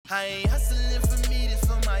I ain't hustling for me, this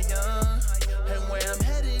for my young. And where I'm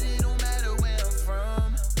headed, it don't matter where I'm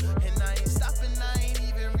from. And I ain't stopping, I ain't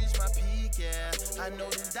even reached my peak, yeah. I know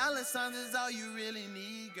them dollar signs is all you really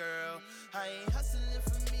need, girl. I ain't hustling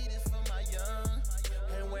for me, this for my young.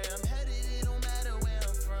 And where I'm headed, it don't matter where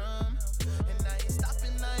I'm from. And I ain't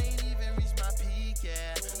stopping, I ain't even reached my peak,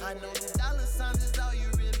 yeah. I know them dollar signs is all you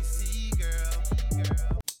really see, girl.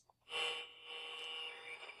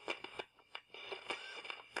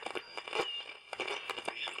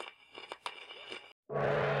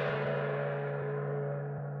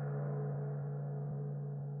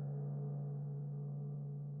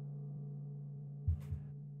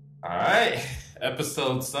 All right,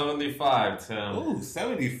 episode 75, Tim. Ooh,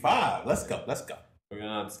 75. Let's go. We're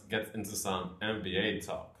going to get into some NBA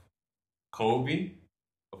talk. Kobe,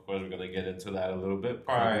 of course, we're going to get into that a little bit.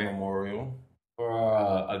 Kobe Memorial. For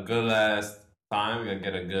a good last time, we're going to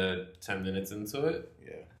get a good 10 minutes into it.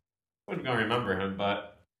 Yeah. We're going to remember him,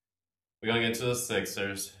 but we're going to get to the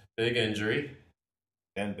Sixers. Big injury.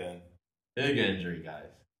 Ben. Big injury,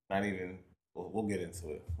 guys. Not even, we'll get into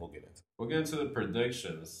it. We'll get into the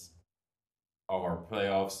predictions of our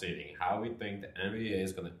playoff seeding, how we think the NBA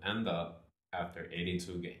is going to end up after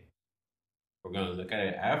 82 games. We're going to look at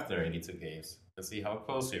it after 82 games and see how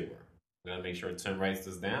close you were. We're going to make sure Tim writes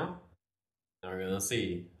this down, and we're going to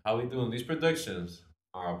see how we do in these predictions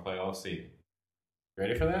on our playoff seeding.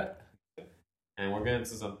 Ready for that? And we're getting to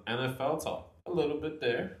some NFL talk. A little bit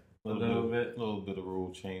there. A little bit of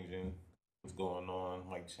rule changing. What's going on?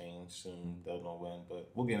 Might change soon. Don't know when, but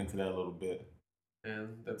we'll get into that a little bit.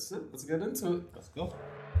 And that's it. Let's get into it. Let's go.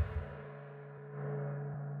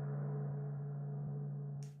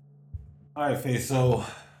 All right, Faye. So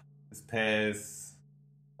this past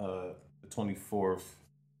the 24th,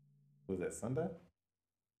 was that Sunday?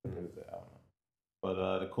 What is that? I don't know.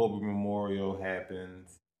 But the Kobe Memorial happened.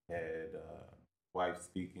 Had wife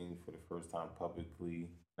speaking for the first time publicly,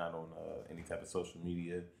 not on any type of social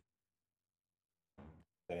media.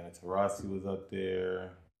 Diana Taurasi was up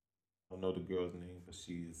there. I don't know the girl's name, but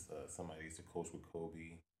she's somebody who used to coach with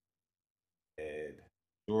Kobe. Had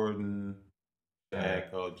Jordan,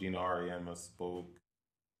 Shaq, Gina Ariema spoke.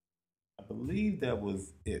 I believe that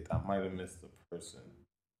was it. I might have missed a person.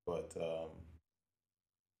 But,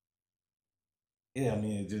 yeah, I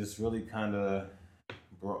mean, it just really kind of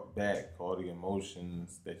brought back all the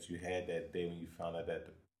emotions that you had that day when you found out that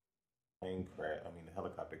the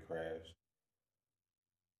helicopter crashed.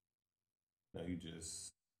 No, it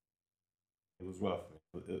was rough.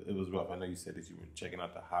 It was rough. I know you said that you were checking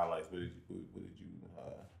out the highlights. What did you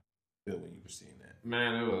feel when you were seeing that?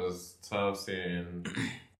 Man, it was tough seeing,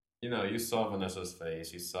 you saw Vanessa's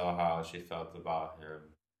face. You saw how she felt about him.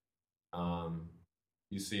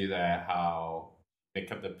 You see that how they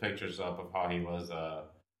kept the pictures up of how he was how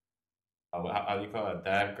do you call it?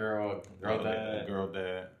 Dad girl dad? Girl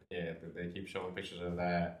dad. Yeah, they keep showing pictures of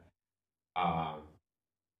that.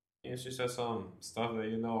 She said some stuff that,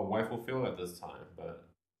 a wife will feel at this time, but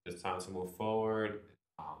it's time to move forward.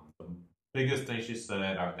 The biggest thing she said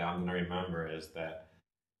that I'm going to remember is that,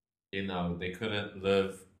 they couldn't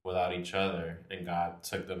live without each other, and God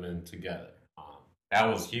took them in together. That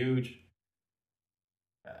was huge.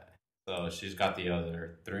 So she's got the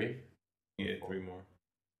other three. Yeah, 3 more.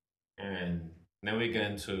 And then we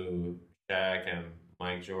get into Shaq and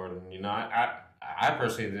Mike Jordan. I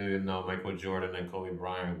personally didn't know Michael Jordan and Kobe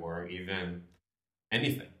Bryant were even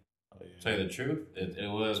anything. Oh, yeah. To tell you the truth,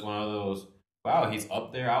 it was one of those, wow, he's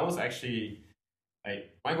up there. I was actually,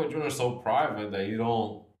 Michael Jordan's so private that you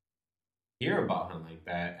don't hear about him like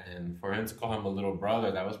that. And for him to call him a little brother,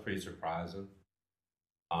 that was pretty surprising.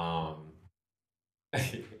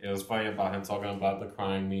 It was funny about him talking about the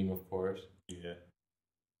crying meme, of course. Yeah.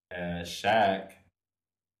 And Shaq,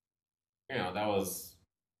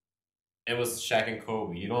 it was Shaq and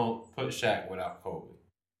Kobe. You don't put Shaq without Kobe.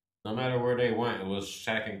 No matter where they went, it was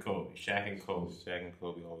Shaq and Kobe. Shaq and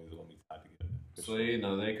Kobe always going to be tied together. So,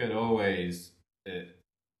 they could always,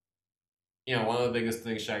 one of the biggest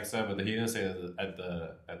things Shaq said, but he didn't say it at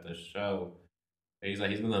the show, he's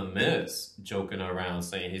like, he's going to miss joking around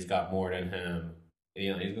saying he's got more than him.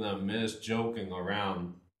 He's going to miss joking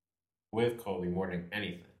around with Kobe more than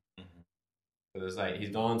anything. So it's like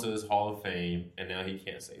he's gone to this Hall of Fame, and now he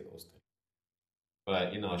can't say those things.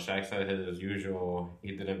 But, Shaq said his usual,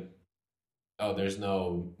 he didn't, there's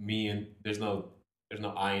no me and, there's no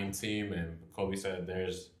I in team, and Kobe said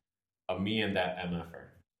there's a me and that MFer.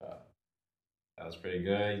 So that was pretty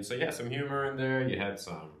good. So you had some humor in there. You had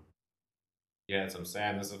some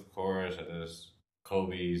sadness, of course. There's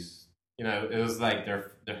Kobe's, it was like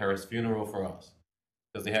his funeral for us.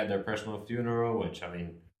 Because they had their personal funeral, which,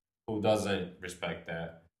 who doesn't respect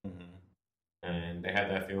that. And they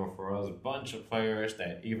had that feeling for us. A bunch of players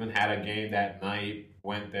that even had a game that night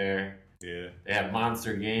went there. Yeah. They had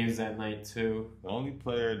monster games that night too. The only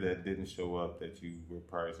player that didn't show up that you were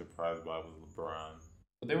probably surprised by was LeBron.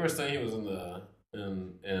 But they were saying he was in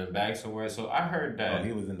the back somewhere. So I heard that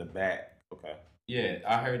he was in the back. Okay. Yeah,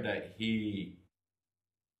 I heard that he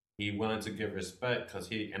wanted to give respect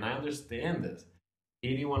because and I understand this. He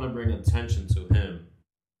didn't want to bring attention to him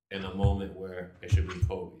in a moment where it should be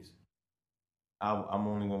Kobe's. I'm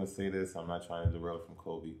only going to say this. I'm not trying to derail from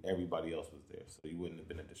Kobe. Everybody else was there, so he wouldn't have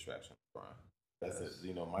been a distraction for Brian. That's it.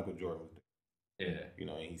 You know, Michael Jordan was there. Yeah. You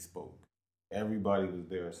know, and he spoke. Everybody was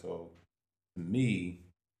there. So, to me,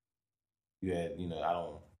 you had, you know,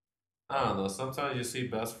 I don't know. Sometimes you see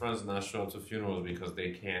best friends not show up to funerals because they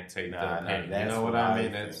can't take the pain. You know what I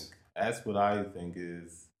mean? That's what I think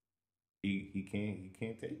is he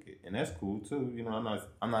can't take it, and that's cool too. You know,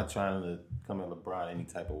 I'm not trying to come at LeBron any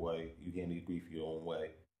type of way. You can't agree for your own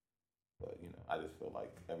way, but you know, I just feel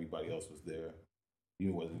like everybody else was there.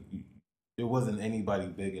 There wasn't anybody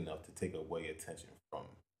big enough to take away attention from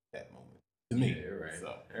that moment. To me, yeah, you're right.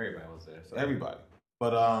 So everybody was there. So. Everybody,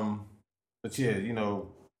 but yeah, you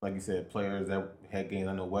know, like you said, players that had games.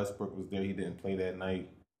 I know Westbrook was there. He didn't play that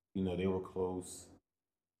night. You know, they were close.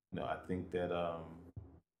 You know, I think that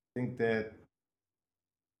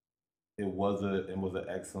it was an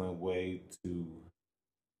excellent way to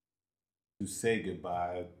say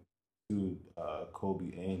goodbye to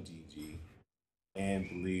Kobe and Gigi, and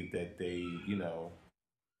believe that they, you know,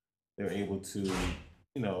 they're able to,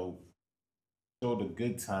 you know, show the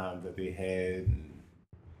good times that they had and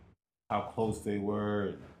how close they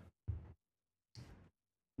were.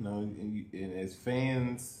 You know, and as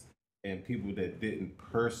fans and people that didn't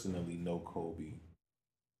personally know Kobe,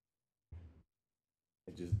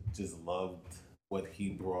 just loved what he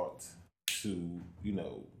brought to, you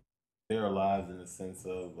know, their lives in the sense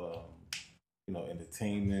of, you know,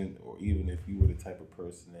 entertainment, or even if you were the type of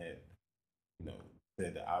person that, you know,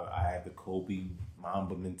 said I have the Kobe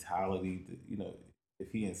Mamba mentality, that, you know,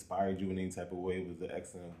 if he inspired you in any type of way, it was an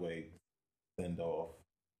excellent way to send off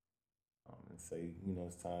and say, you know,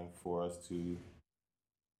 it's time for us to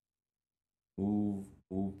move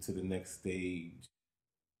to the next stage,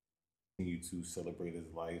 continue to celebrate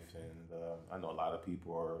his life. And I know a lot of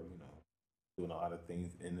people are, you know, doing a lot of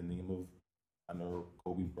things in the name of, I know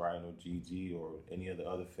Kobe Bryant or Gigi or any of the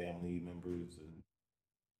other family members, and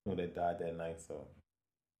you know, that died that night. So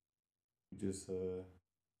just it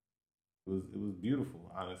was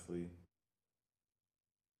beautiful, honestly.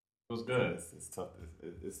 It was good. It's tough.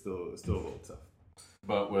 It's still a little tough.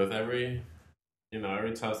 But with every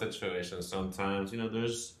tough situation, sometimes, you know,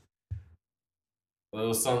 there's a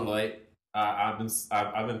little sunlight. I've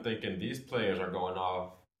been thinking these players are going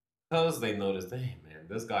off because they noticed, hey man,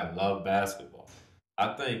 this guy loved basketball.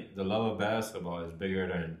 I think the love of basketball is bigger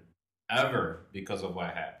than ever because of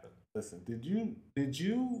what happened. Listen, did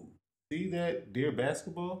you see that Dear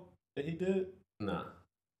Basketball that he did? Nah. I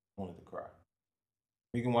wanted to cry.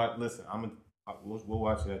 We can watch. Listen, we'll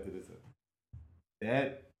watch it after this.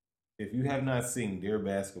 That, if you have not seen Dear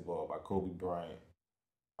Basketball by Kobe Bryant,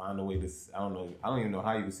 find a way to. I don't even know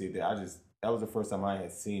how you can see it there. That was the first time I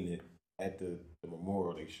had seen it at the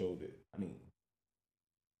memorial. They showed it. I mean,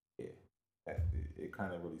 yeah, it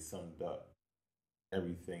kind of really summed up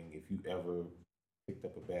everything. If you ever picked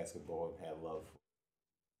up a basketball and had love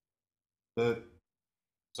for it. But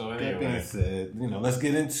so anyway, that being said, you know, let's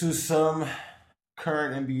get into some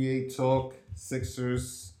current NBA talk.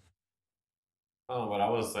 Sixers. Oh, what I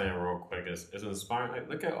was saying real quick is inspiring. Like,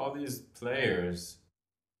 look at all these players.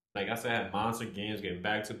 Like I said, had monster games, getting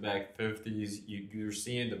back-to-back 50s. You're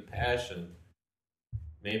seeing the passion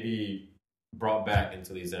maybe brought back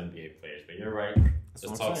into these NBA players. But you're right.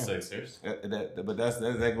 Let's talk Sixers. But that's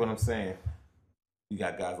exactly what I'm saying. You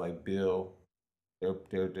got guys like Bill.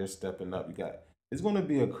 They're stepping up. It's going to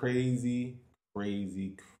be a crazy,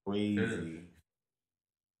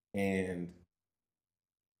 and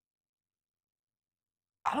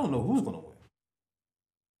I don't know who's going to win.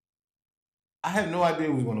 I have no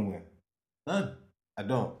idea who's going to win. None. I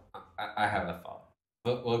don't. I have a thought.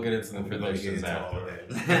 But we'll get into the predictions after.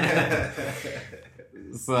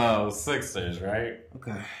 So, Sixers, right?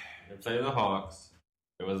 Okay. They're playing the Hawks.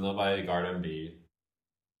 There was nobody to guard Embiid.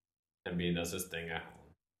 Embiid does his thing at home.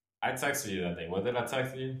 I texted you that day. What did I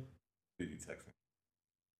text you? Did you text me?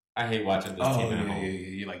 I hate watching this team at home. Yeah.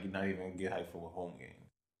 You're like, you're not even get hyped for a home game.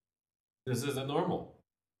 This isn't normal.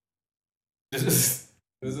 This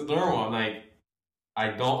is normal. I'm like, I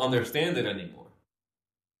don't understand it anymore.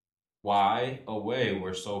 Why away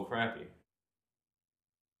we're so crappy?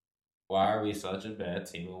 Why are we such a bad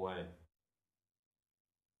team away?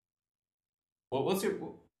 What's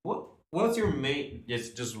your main? It's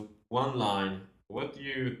just one line. What do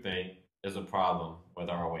you think is a problem with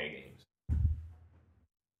our away games?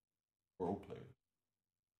 Role players.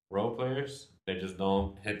 Role players, they just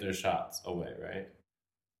don't hit their shots away, right?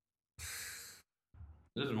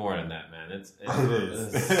 There's more than that, man. It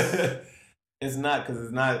is. It's not because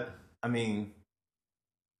it's not. I mean,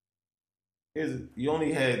 you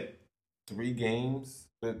only had 3 games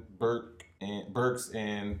with Burks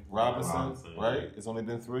and Robinson, right? It's only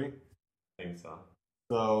been 3. I think so.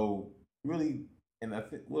 So really, and I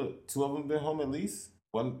think 2 of them been home at least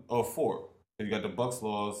 1 or 4. So you got the Bucks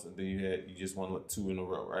loss, and then you just won 2 in a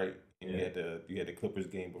row, right? And you had the Clippers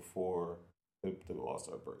game before the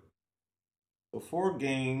All-Star break. So 4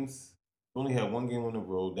 games. You only had 1 game on the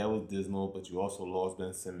road. That was dismal, but you also lost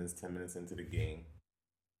Ben Simmons 10 minutes into the game.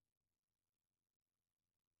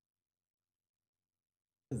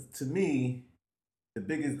 To me, the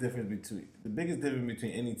biggest difference between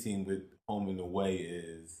any team with home and away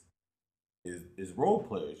is role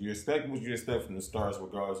players. You expect what you expect from the stars,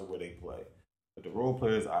 regardless of where they play. But the role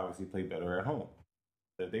players obviously play better at home.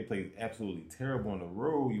 So if they play absolutely terrible on the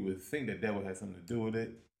road, you would think that would have something to do with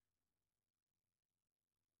it.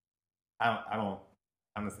 I don't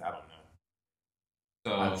honestly. I don't know.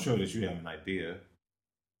 So I'm sure that you have an idea.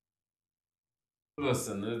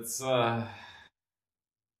 Listen, it's I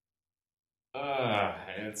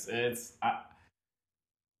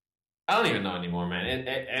don't even know anymore, man.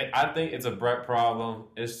 I think it's a Brett problem.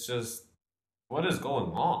 It's just what is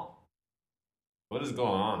going on? What is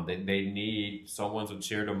going on? They need someone to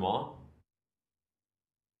cheer them on.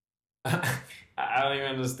 I don't even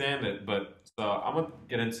understand it. But so I'm gonna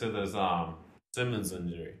get into this Simmons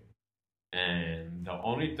injury, and the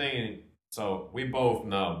only thing. So we both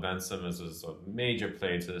know Ben Simmons is a major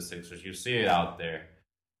player to the Sixers. You see it out there.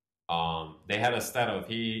 They had a stat of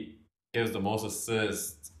he gives the most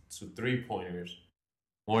assists to 3-pointers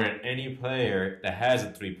more than any player that has a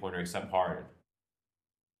 3-pointer except Harden.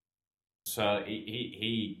 So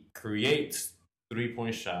he creates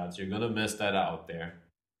 3-point shots. You're gonna miss that out there,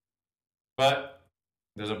 but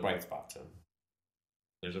there's a bright spot too.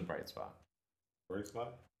 There's a bright spot. Bright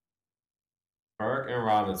spot. Burke and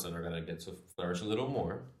Robinson are gonna get to flourish a little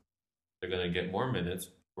more. They're gonna get more minutes.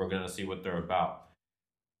 We're gonna see what they're about.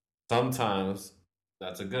 Sometimes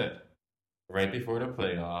that's a good. Right before the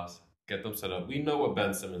playoffs, get them set up. We know what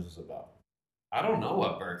Ben Simmons is about. I don't know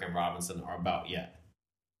what Burke and Robinson are about yet.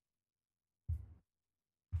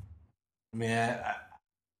 Man,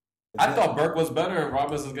 I thought Burke was better and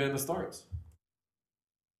Robinson getting the starts.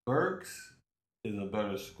 Burks is a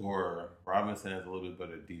better scorer. Robinson has a little bit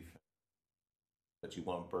better defense. But you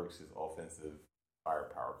want Burks' offensive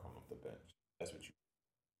firepower coming off the bench. That's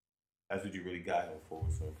what you really got him for,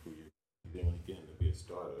 to improve your. You didn't really get him to be a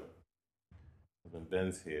starter. When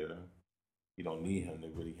Ben's here, you don't need him to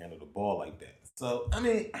really handle the ball like that. So I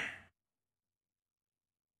mean,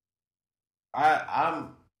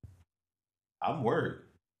 I'm worried.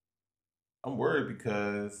 I'm worried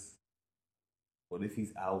because what if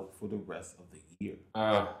he's out for the rest of the year?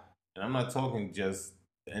 And I'm not talking just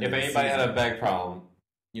the end if of the anybody season. had a back problem,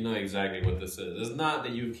 you know exactly what this is. It's not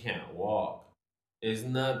that you can't walk. It's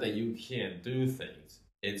not that you can't do things.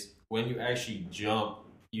 It's when you actually jump,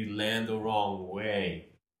 you land the wrong way.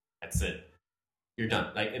 That's it. You're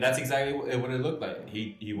done. Like that's exactly what it looked like.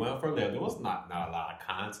 He went for a layup. There was not a lot of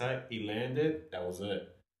contact. He landed. That was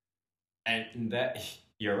it. And that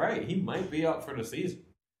you're right. He might be out for the season.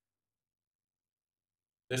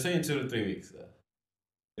 They're saying 2 to 3 weeks though.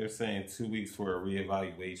 They're saying 2 weeks for a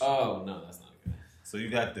reevaluation. Oh no, that's not good. So you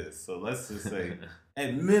got this. So let's just say,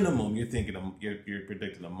 at minimum, you're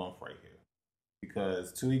predicting a month right here,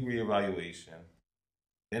 because 2-week reevaluation.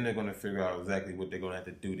 Then they're going to figure out exactly what they're going to have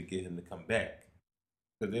to do to get him to come back.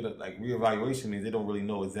 Because they don't, like, reevaluation means they don't really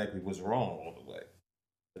know exactly what's wrong all the way.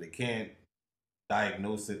 So they can't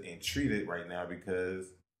diagnose it and treat it right now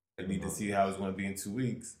because they need to see how it's going to be in 2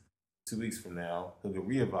 weeks. 2 weeks from now, he'll get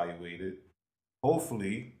reevaluated.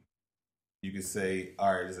 Hopefully, you can say,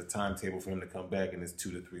 all right, there's a timetable for him to come back, and it's 2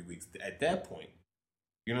 to 3 weeks at that point.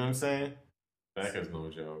 You know what I'm saying? Back is no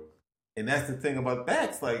joke. And that's the thing about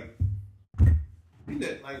backs. Like, you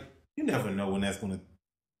never know when that's going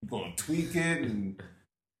to tweak it, and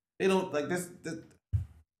they don't like this.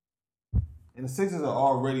 And the Sixers are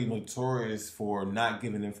already notorious for not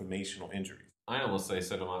giving information on injuries. I almost say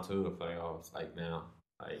set him out to the playoffs, like now.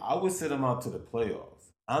 Like I would set him out to the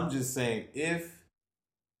playoffs. I'm just saying if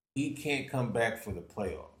he can't come back for the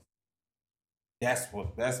playoffs,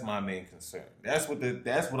 that's my main concern. That's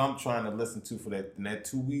what I'm trying to listen to for that in that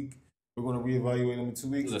 2 week We're going to reevaluate him in 2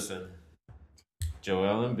 weeks. Listen,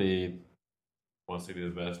 Joel Embiid wants to be the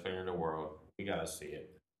best player in the world. We gotta see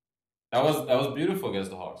it. That was beautiful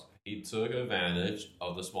against the Hawks. He took advantage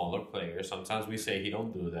of the smaller players. Sometimes we say he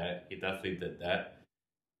don't do that. He definitely did that.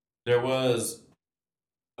 There was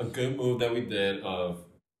a good move that we did of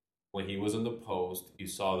when he was in the post. You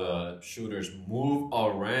saw the shooters move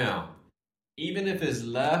around. Even if it's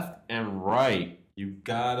left and right, you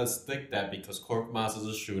gotta stick that because Korkmaz is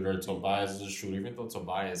a shooter, Tobias is a shooter, even though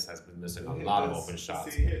Tobias has been missing a lot of open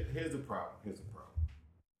shots. See, here's the problem.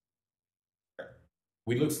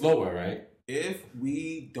 We look slower, right? If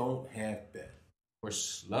we don't have Ben, We're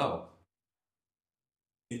slow.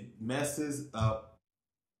 it messes up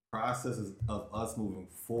processes of us moving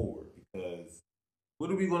forward because what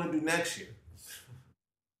are we going to do next year?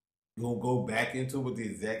 You going to go back into it with the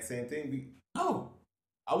exact same thing? No.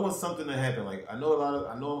 I want something to happen. Like I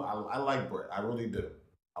like Brett. I really do.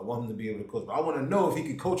 I want him to be able to coach, but I want to know if he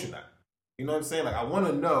can coach or not. You know what I'm saying? Like I want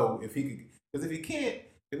to know if he could, because if he can't,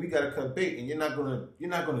 then we got to cut bait, and you're not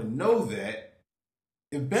gonna know that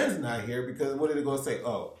if Ben's not here because what are they gonna say?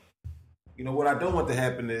 Oh, you know what I don't want to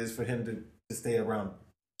happen is for him to stay around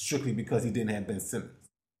strictly because he didn't have Ben Simmons.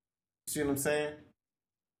 You see what I'm saying?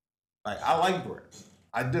 Like I like Brett,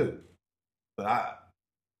 I do, but I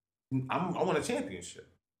want a championship.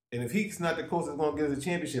 And if he's not the coach that's going to get us a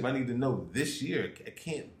championship, I need to know this year. I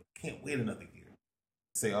can't wait another year.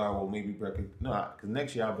 Say, all right, well, maybe Brett could. No, because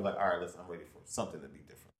next year I'll be like, all right, listen, I'm ready for something to be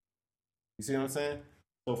different. You see what I'm saying?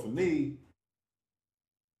 So for me,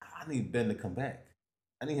 I need Ben to come back.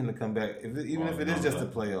 I need him to come back, even if it is just a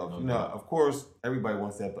playoff. You know, of course, everybody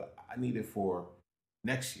wants that, but I need it for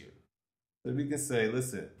next year. So we can say,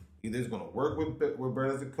 listen, either it's going to work with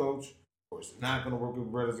Brett as a coach, or it's not going to work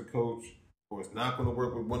with Brett as a coach, or it's not going to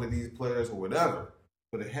work with one of these players or whatever.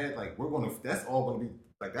 But it had that's all going to be,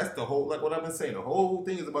 like that's the whole, like what I've been saying, the whole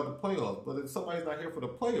thing is about the playoffs. But if somebody's not here for the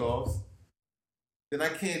playoffs, then I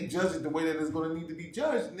can't judge it the way that it's going to need to be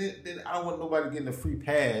judged. And then I don't want nobody getting a free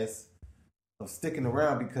pass of sticking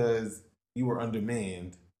around because you were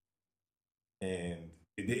undermanned and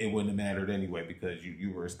it wouldn't have mattered anyway because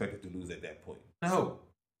you were expected to lose at that point. No.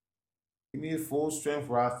 Give me a full strength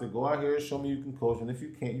roster. Go out here and show me you can coach. And if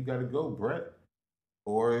you can't, you got to go, Brett.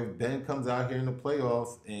 Or if Ben comes out here in the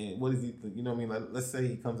playoffs and what is he, you know what I mean? Like, let's say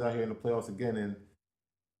he comes out here in the playoffs again and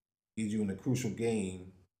gives you in a crucial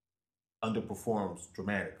game, underperforms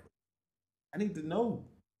dramatically. I need to know.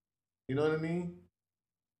 You know what I mean?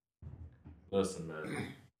 Listen, man.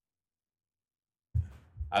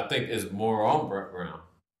 I think it's more on Brett Brown.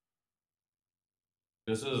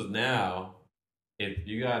 This is now, if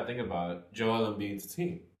you gotta think about it, Joel Embiid's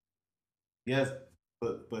team. Yes,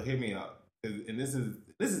 but hear me out. And this is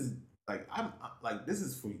like this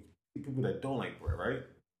is for people that don't like Brett, right?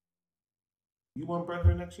 You want Brett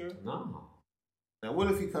here next year? No. Now,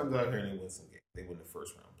 what if he comes out here and they win some games? They win the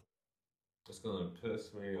first round. It's gonna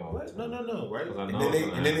piss me off. What? No, right?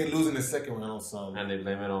 And then they lose in the second round on some. And they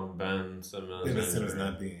blame it on Ben Simmons. Ben Simmons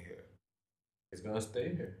not being here. He's gonna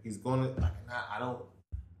stay here. He's gonna.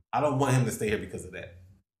 I don't want him to stay here because of that.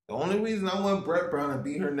 The only reason I want Brett Brown to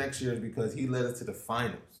be here next year is because he led us to the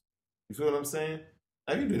finals. You feel what I'm saying?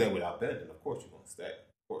 Now, if you do that without Ben, then of course you're gonna stay.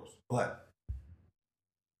 Of course, but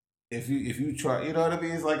if you try, you know what I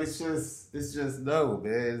mean? It's like it's just no,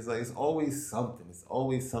 man. It's like it's always something. It's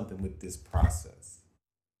always something with this process.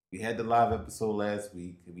 We had the live episode last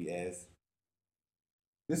week, and we asked,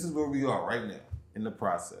 "This is where we are right now in the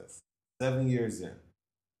process. 7 years in,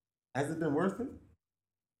 has it been worth it?"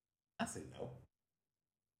 I say no.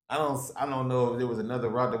 I don't know if there was another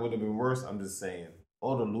route that would have been worse. I'm just saying,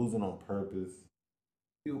 all the losing on purpose.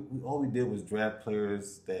 All we did was draft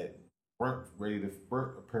players that weren't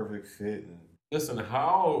a perfect fit, and listen,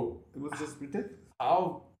 how it was just ridiculous.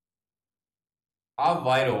 How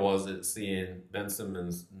vital was it seeing Ben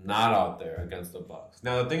Simmons not out there against the Bucks?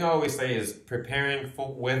 Now, the thing I always say is preparing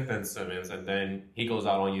with Ben Simmons, and then he goes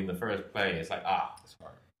out on you in the first play. It's like,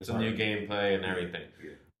 it's a new gameplay and everything.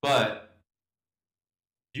 Yeah. But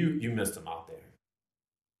you missed him out there.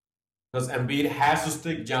 Because Embiid has to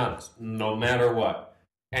stick Giannis no matter what.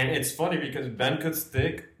 And it's funny because Ben could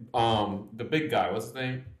stick the big guy, what's his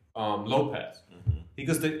name? Lopez. Mm-hmm. He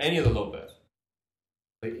could stick any of the Lopez.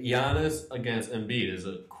 Like Giannis against Embiid is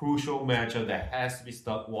a crucial matchup that has to be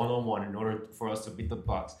stuck one-on-one in order for us to beat the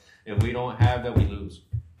Bucks. If we don't have that, we lose.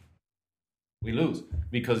 We lose.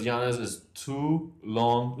 Because Giannis is too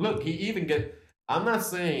long. Look, he even I'm not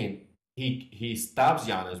saying he stops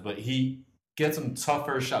Giannis, but he gets him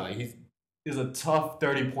tougher shot. Like he's a tough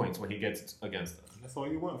 30 points when he gets against us. That's all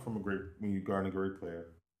you want from when you guard a great player.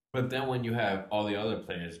 But then when you have all the other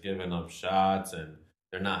players giving up shots and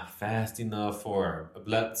they're not fast enough for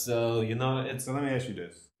Bledsoe, it's So let me ask you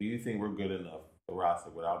this: do you think we're good enough, the roster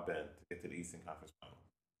without Ben, to get to the Eastern Conference Final?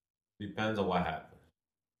 depends on what happens.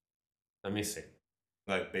 Let me see.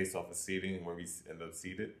 Like based off of seeding, where we end up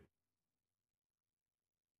seeded,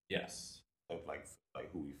 Yes. of like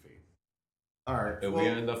who we face. All right. If we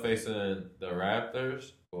end up facing the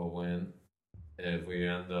Raptors, we'll win. If we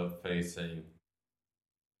end up facing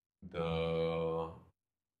the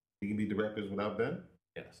we can beat the Raptors without Ben.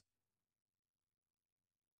 Yes.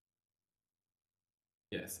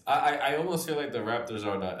 I almost feel like the Raptors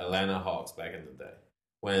are the Atlanta Hawks back in the day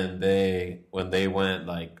when they went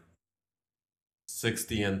like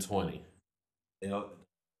 60-20. I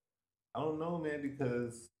don't know, man,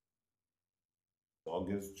 because it all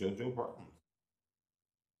gives JoJo problems.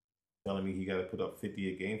 Telling me he got to put up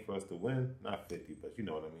 50 a game for us to win. Not 50, but you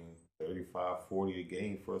know what I mean. 35, 40 a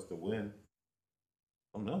game for us to win.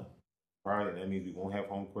 I don't know. Probably that means we won't have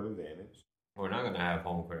home court advantage. We're not going to have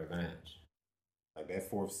home court advantage. Like that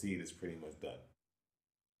fourth seed is pretty much done.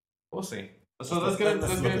 We'll see. So let's get into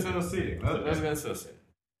the seeding. Let's get into the seeding.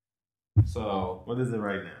 So what is it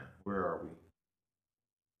right now? Where are we?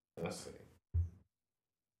 Let's see.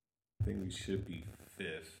 I think we should be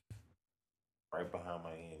fifth, right behind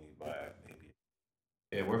Miami by maybe.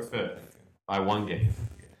 Yeah, we're fifth by one game.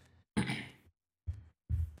 Yeah.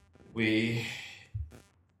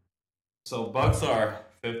 So Bucks are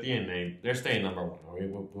 50-8. They're staying number one. Are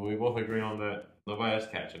we both agree on that? Nobody's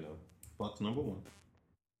catching them. Bucks number one.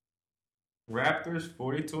 Raptors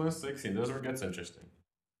 42-16. This is where it gets interesting.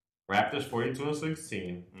 Raptors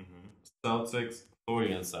 42-16. Mm-hmm. Celtics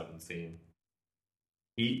 40-17.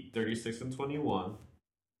 Heat 36-21.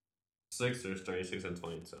 Sixers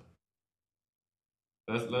 36-22.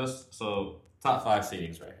 Let's so top five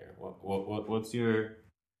seedings right here. What's your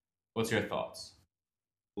thoughts?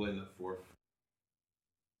 We'll end up fourth.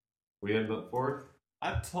 We end up fourth?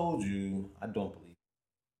 I told you I don't believe.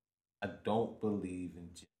 I don't believe in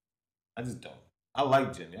Jimmy. I just don't. I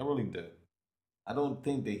like Jimmy. I really do. I don't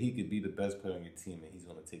think that he could be the best player on your team and he's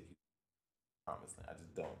going to take you to the promised land. I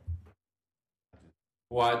just don't.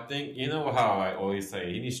 Well, I think, you know how I always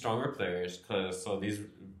say, he needs stronger players because these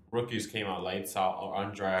rookies came out lights out or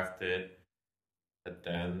undrafted, but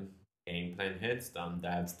then game plan hits them.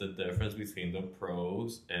 That's the difference between the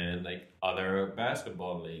pros and like other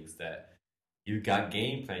basketball leagues that you got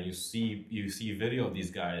game plan. You see video of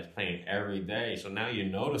these guys playing every day. So now you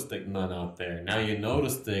know to stick none out there. Now you know to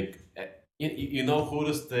stick. You know who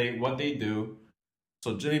to stick, what they do.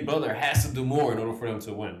 So Jimmy Butler has to do more in order for them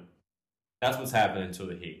to win. That's what's happening to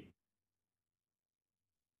the Heat.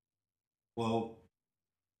 Well,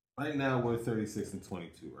 right now we're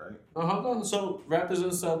 36-22, right? Oh, hold on. So Raptors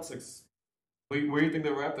and Celtics. Where do you think the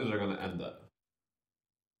Raptors are going to end up?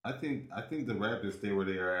 I think the Raptors stay where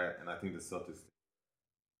they are at, and I think the Celtics.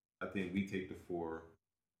 I think we take the 4.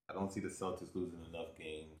 I don't see the Celtics losing enough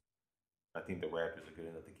games. I think the Raptors are good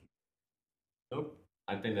enough to keep. Nope.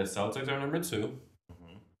 I think the Celtics are number 2.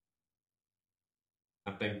 Mm-hmm.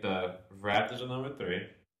 I think the Raptors are number 3.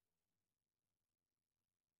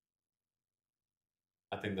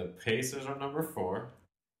 I think the Pacers are number 4.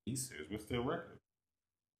 Pacers, what's their record?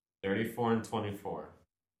 34-24.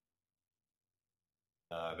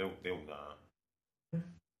 They'll not.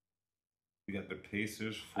 We got the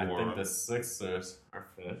Pacers 4. I think the Sixers are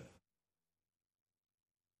 5th.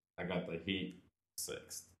 I got the Heat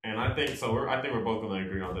 6th. And I think so. I think we're both going to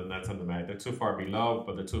agree on the Nets and the Magic. They're too far below,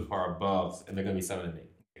 but they're too far above, and they're going to be 7-8.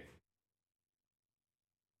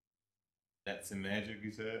 Nets and Magic,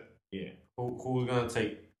 you said? Yeah. Who's going to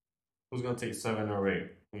take 7 or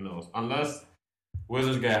 8? Who knows? Unless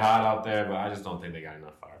Wizards get hot out there, but I just don't think they got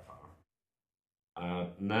enough firepower.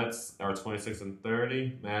 Nets are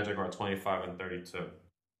 26-30. Magic are 25-32.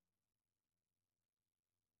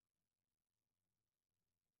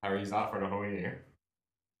 Kyrie's out for the whole year.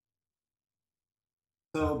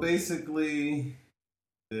 So basically,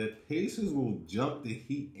 the Pacers will jump the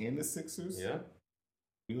Heat and the Sixers. Yeah.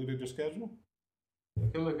 You look at their schedule? You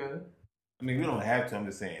can look at it. I mean, we don't have to. I'm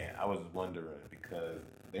just saying. I was wondering because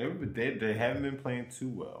they haven't been playing too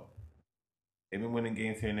well. They've been winning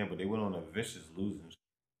games here and there, but they went on a vicious losing streak.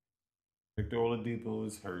 Victor Oladipo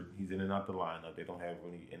is hurt. He's in and out the lineup. They don't have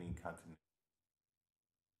really any continuity.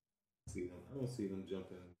 I don't see them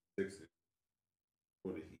jumping Sixers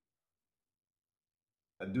for the Heat.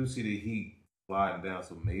 I do see the Heat sliding down,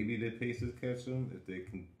 so maybe the Pacers catch them if they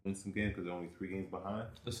can win some games because they're only 3 games behind.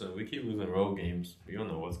 Listen, we keep losing road games. We don't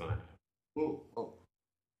know what's going to happen. Well,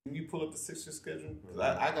 can you pull up the Sixers schedule?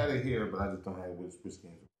 I got it here, but I just don't have which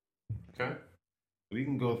games. Okay. We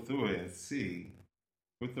can go through it and see.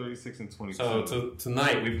 We're 36 and 22. So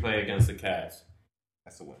tonight we play against the Cavs.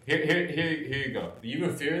 That's a win. Here you go. Do you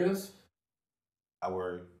even fear this? I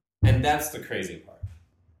worry. And that's the crazy part.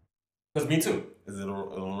 Because me too. Is it on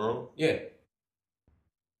the road? Yeah.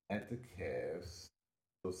 At the Cavs.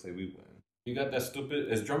 They'll say we win. You got that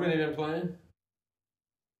stupid... Is Drummond even playing?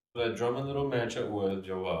 That Drummond little matchup with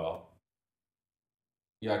Joel.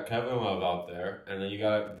 You got Kevin Love out there. And then you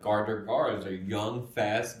got guard guards. They're young,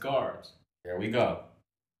 fast guards. Here we go.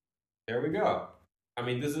 I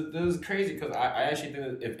mean, this is crazy because I actually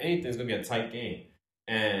think that if anything, it's going to be a tight game.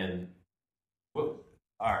 And... All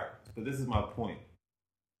right. But this is my point.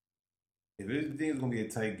 If you think it's going to be a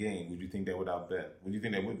tight game, would you think that without bet? Would you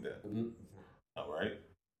think they would bet? Mm-hmm. All right.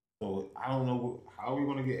 So I don't know how are we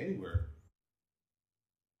going to get anywhere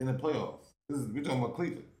in the playoffs. We're talking about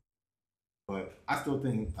Cleveland, but I still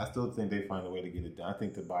think they find a way to get it done. I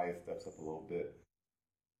think Tobias steps up a little bit.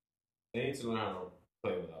 They need to learn how to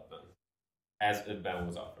play without Ben, as if Ben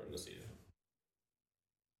was out for the season.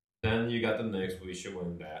 Then you got the Knicks. We should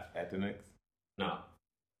win that. At the Knicks? No.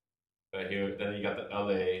 But then you got the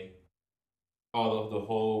LA. All of the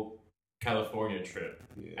whole California trip.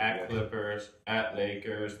 Yeah, at Clippers, at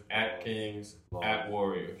Lakers, at Kings, at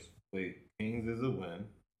Warriors. Wait, Kings is a win.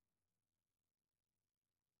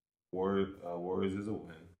 Warriors is a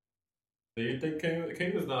win. Do you think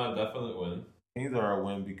Kings is not a definite win? Kings are a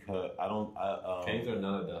win because Kings are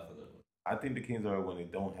not a definite win. I think the Kings are a win. They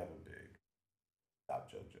don't have a big stop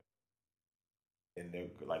JoJo. And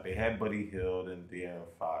they had Buddy Hield and De'Aaron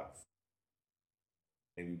Fox.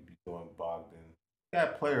 Maybe doing Bogdan. They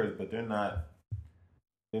got players, but they're not.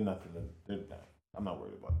 They're nothing. I'm not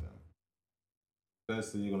worried about them.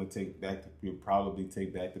 Especially you'll probably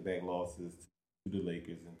take back-to-back losses to the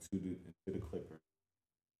Lakers and to the Clippers.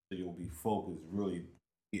 So you'll be focused, really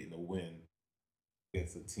getting a win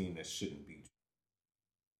against a team that shouldn't beat you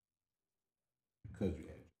because you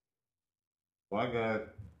had. So I got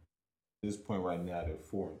at this point right now they're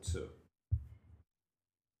 4-2,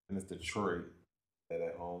 and it's Detroit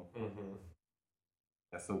at home. Mm-hmm.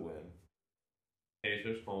 That's a win.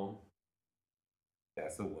 Pacers home.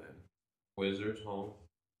 That's a win. Wizards home.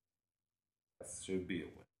 That should be a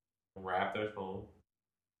win. Raptors home.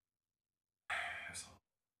 That's all.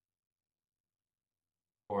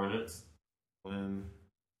 Hornets. Win.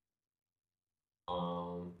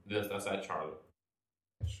 That's at Charlotte.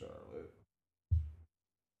 Charlotte.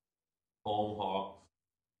 Home Hawks.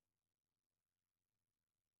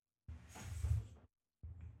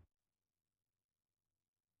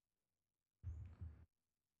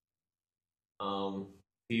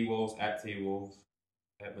 T-Wolves at T-Wolves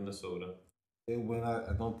at Minnesota. They win.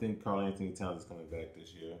 I don't think Karl Anthony Towns is coming back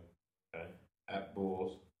this year. Okay. At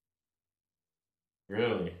Bulls.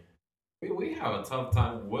 Really? We have a tough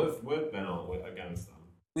time with Ben against them.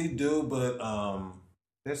 We do, but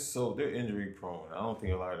they're injury prone. I don't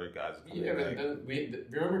think a lot of their guys are coming back. But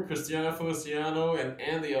remember Cristiano Feliciano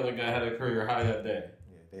and the other guy had a career high that day.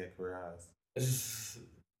 Yeah, they had career highs.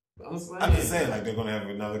 I'm just saying, like they're gonna have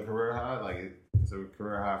another career high. Like it's a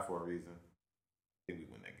career high for a reason. I think we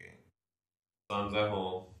win that game. Suns at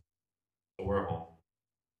home, so we're home.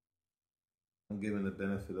 I'm giving the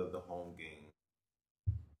benefit of the home game,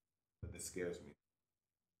 but this scares me.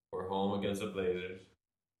 We're home against the Blazers.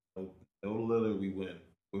 No Lillard, we win.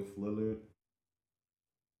 With Lillard,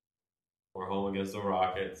 we're home against the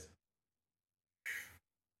Rockets.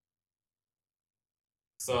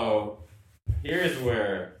 So here's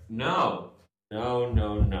where no.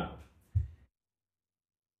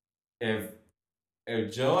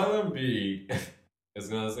 If Joel Embiid is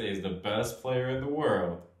gonna say he's the best player in the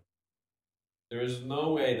world, there is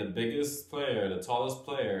no way the biggest player, the tallest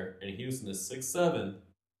player in Houston is 6'7",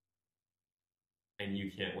 and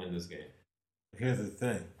you can't win this game. Here's the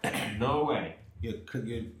thing. No way.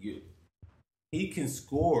 He can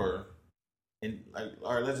score, and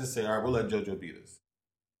all right, let's just say, all right, we'll let JoJo beat us.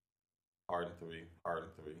 Hard and three.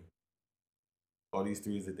 All these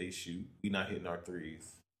threes that they shoot, we not hitting our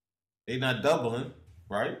threes. They not doubling,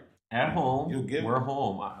 right? At home, we're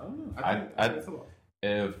home. I don't know.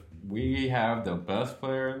 If we have the best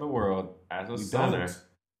player in the world as a center,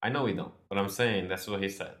 I know we don't, but I'm saying that's what he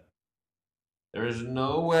said. There is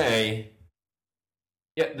no way.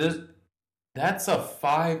 Yeah, that's a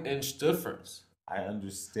 5-inch difference. I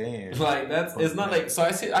understand. Like it's not like so.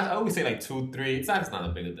 I always say like 2, 3. It's not a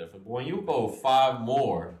big difference. But when you go 5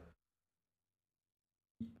 more,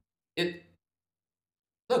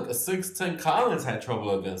 look. A 6'10" Collins had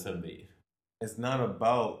trouble against Embiid. It's not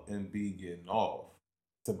about Embiid getting off.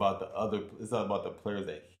 It's about It's not about the players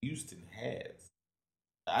that Houston has.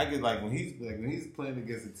 I get like when he's playing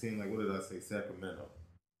against a team like what did I say, Sacramento.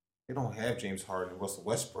 They don't have James Harden and Russell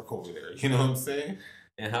Westbrook over there. You know what I'm saying?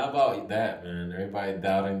 And how about that, man? Everybody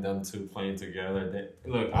doubting them two playing together.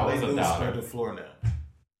 Look, I was a doubter. Spread the floor now.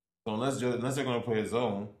 So unless they're going to play a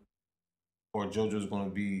zone, or JoJo's going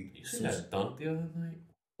to be. You see that dunk the other night?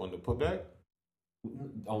 On the putback?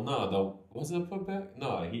 Oh no, was it a putback?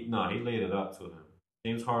 No, he laid it up to him.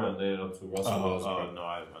 James Harden laid it up to Russell Westbrook. Oh no,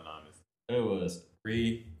 I'm honest. It was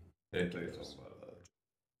ridiculous.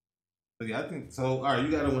 But yeah, I think so. All right,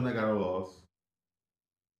 you got a win, I got a loss.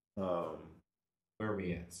 Where are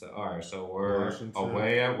we at? So all right, so we're Washington.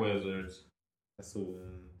 Away at Wizards. That's a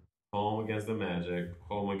win. Home against the Magic.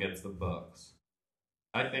 Home against the Bucks.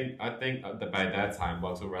 I think that by that time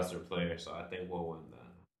Bucks will rest their players, so I think we'll win that.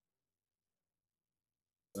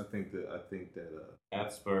 I think that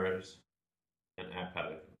at Spurs and at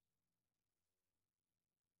Pelicans.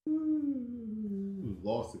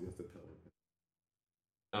 Lost against the Pelicans.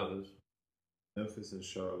 Others. Memphis and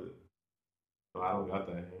Charlotte. Oh, I don't got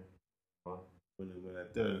that here. When they win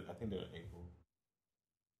at I think they're in April.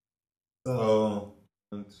 So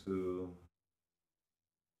 1, 2,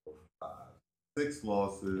 4, 5, 6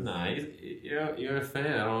 losses. Nah, you're a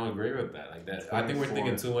fan. I don't agree with that. Like that, I think we're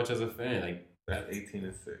thinking too much as a fan. Like that,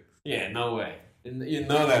 18-6. Yeah, no way. You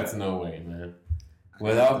know that's no way, man.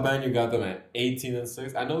 Without Ben, you got them at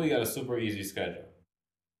 18-6. I know we got a super easy schedule.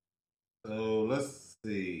 So let's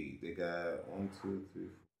see. They got 1, 2, 3,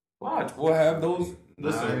 4. Watch. We'll have those.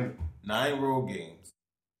 Listen, 9 road games.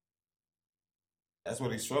 That's where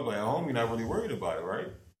they struggle. At home, you're not really worried about it, right?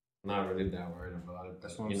 Not really that worried about it.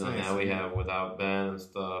 That's what I'm saying. Now we have without Ben and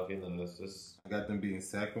stuff. It's just. I got them beating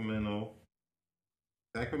Sacramento,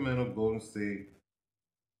 Golden State,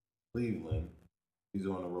 Cleveland. These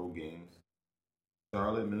are on the road games.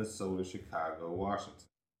 Charlotte, Minnesota, Chicago, Washington.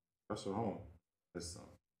 That's at home. This summer.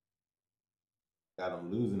 Got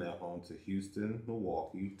them losing at home to Houston,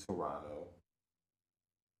 Milwaukee, Toronto,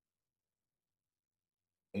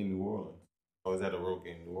 and New Orleans. Oh, is that a road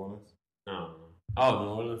game, New Orleans? No. Oh, New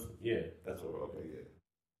Orleans? Yeah, that's a road game. Yeah.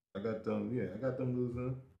 I got them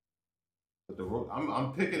losing. But the road,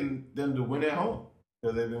 I'm picking them to win at home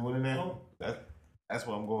because they've been winning at home. That's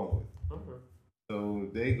what I'm going with. Okay. So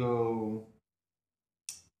they go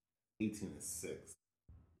 18-6.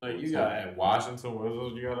 Like you got at Washington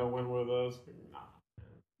Wizards, you got to win with us. Nah,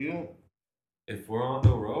 you don't. If we're on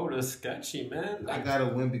the road, it's sketchy, man. I gotta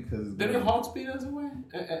win because did the Hawks beat us away?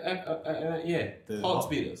 Yeah, Hawks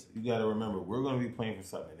beat us. You gotta remember, we're gonna be playing for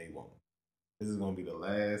something, and they won't. This is gonna be the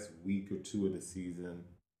last week or two of the season.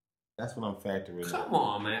 That's what I'm factoring. Come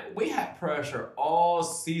on, man. We had pressure all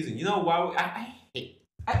season. You know why? I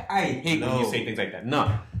hate when you say things like that.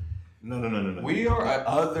 No. We are the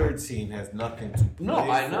other team has nothing to play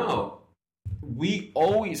for. I know. We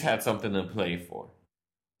always had something to play for.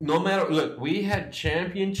 No matter, look, we had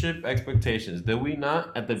championship expectations. Did we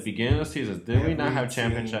not? At the beginning of the season, did we not have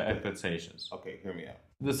championship expectations? Okay, hear me out.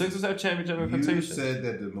 The Sixers have championship expectations. You said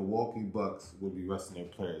that the Milwaukee Bucks would be resting their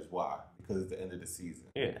players. Why? Because it's the end of the season.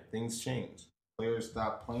 Yeah. Things change. Players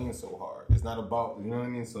stop playing so hard. It's not about, you know what I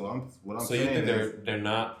mean? So I'm saying. So you think they're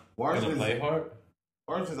not going to play hard?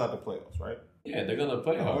 Washington's out the playoffs, right? Yeah, they're going to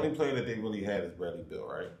play hard. The only player that they really had is Bradley Beal,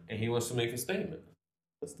 right? And he wants to make a statement.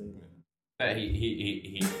 What statement? That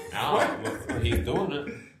he's doing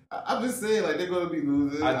it. I'm just saying, like, they're going to be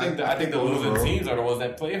losing. I think the losing teams are the ones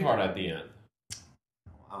that play hard at the end.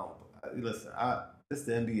 Listen, it's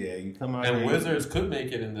the NBA. You come out and Wizards could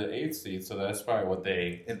make it in the 8th seed, so that's probably what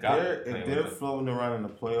they got. If they're floating around in the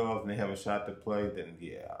playoffs and they have a shot to play, then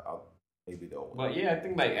yeah, maybe they'll win. But yeah, I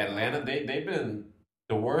think like Atlanta, they've been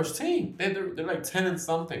the worst team. They're like 10 and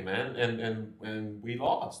something, man, and we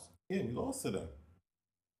lost. Yeah, we lost to them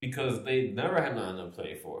because they never had nothing to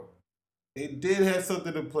play for. They did have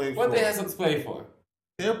something to play for. What they had something to play for?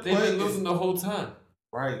 They've been losing the whole time.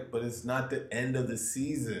 Right, but it's not the end of the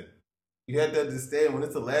season. You have to understand when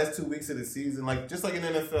it's the last 2 weeks of the season, like just like in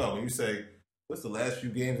NFL, when you say, what's the last few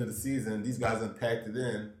games of the season, these guys impacted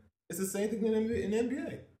in, it's the same thing in the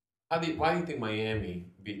NBA. Why do you think Miami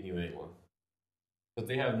beat New England? Because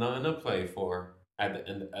they have nothing to play for at the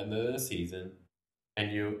end of the season,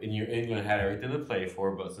 and New England had everything to play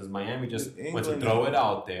for, but since Miami just went to throw it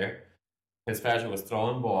out there, Fitzpatrick was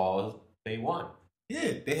throwing balls, they won.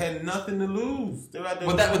 Yeah, they had nothing to lose. They're out there.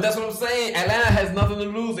 But that's what I'm saying. Atlanta has nothing to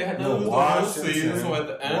lose. They had nothing to lose the whole season. So at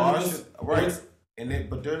the end, right?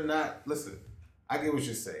 But they're not. Listen, I get what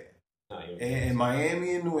you're saying. And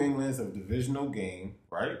Miami and New England is a divisional game,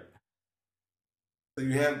 right? So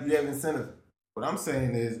you have incentive. What I'm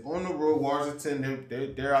saying is, on the road, Washington,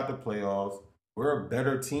 they're out the playoffs. We're a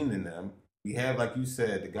better team than them. We have, like you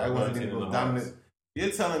said, the guy wasn't getting the dominant. You're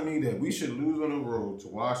telling me that we should lose on the road to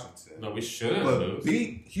Washington. No, we shouldn't but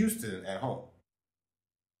beat Houston at home.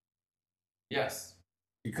 Yes.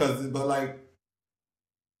 But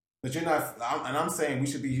you're not, and I'm saying we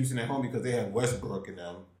should beat Houston at home because they have Westbrook in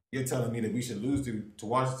them. You're telling me that we should lose to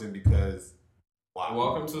Washington because, wow.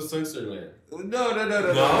 Welcome to Sixerland. No.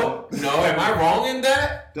 Am I wrong in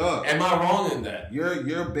that? Duh. Am I wrong in that?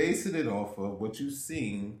 You're basing it off of what you've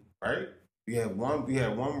seen, right? We had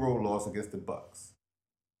one road loss against the Bucks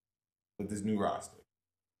with this new roster.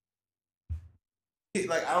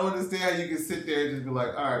 Like, I don't understand how you can sit there and just be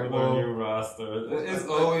like, all right, with our new roster. It's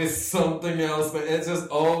always something else, but it's just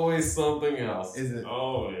always something else. Is it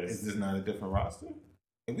always? Is this not a different roster?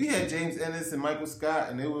 If we had James Ennis and Michael Scott,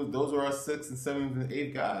 and those were our 6th and 7th and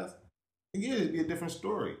 8th guys, yeah, it'd be a different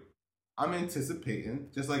story. I'm anticipating,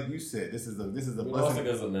 just like you said, this is a blessing. Lost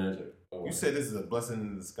against the Magic. Oh, you said this is a blessing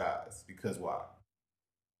in disguise. Because why?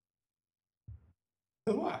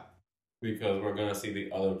 Because why? Because we're gonna see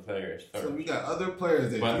the other players first. So we got other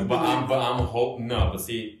players that I'm hoping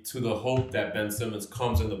to the hope that Ben Simmons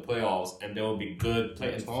comes in the playoffs and there will be good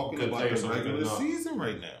players. Talking about the regular season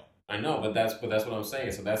right now. I know, but that's what I'm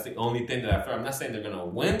saying. So that's the only thing that I fear. I'm not saying they're gonna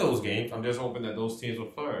win those games. I'm just hoping that those teams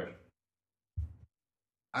will flourish.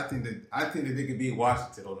 I think that they could beat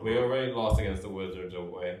Washington on the road. We already lost against the Wizards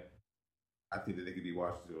away. I think that they could beat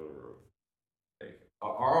Washington on the road.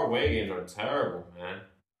 Our away games are terrible, man.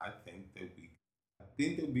 I think that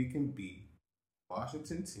we can beat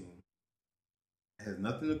Washington team that has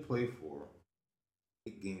nothing to play for.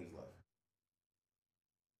 8 games left.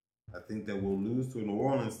 I think that we'll lose to a New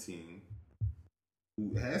Orleans team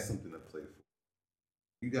who has something to play for.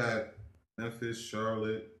 You got Memphis,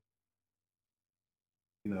 Charlotte.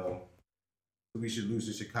 So we should lose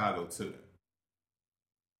to Chicago too.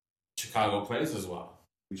 Chicago plays as well.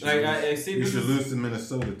 We should lose to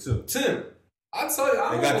Minnesota too. Tim, I tell you,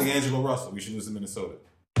 they got D'Angelo Russell. We should lose to Minnesota.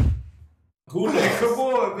 Who lost? Come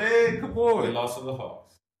on, man. Come on. We lost to the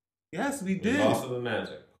Hawks. Yes, we did. We lost to the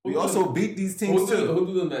Magic. We also beat these teams too. Who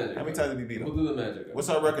do the Magic? How many times did we beat them? Who do the Magic? What's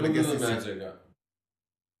our record against the Magic?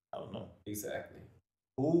 I don't know. Exactly.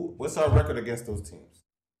 What's our record against those teams?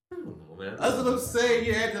 I don't know, man. That's what I'm saying.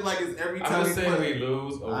 You're acting like it's every time. I'm just saying we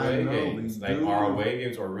lose away games. Like our away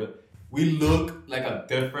games are real. We look like a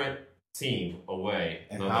different team away.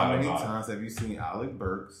 And how many times have you seen Alec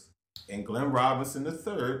Burks and Glenn Robinson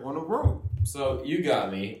III on the road? So you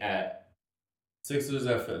got me at Sixers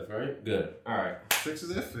at 5th, right? Good. All right.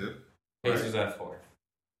 Sixers at 5th. Pacers at 4th.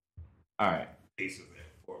 All right. Pacers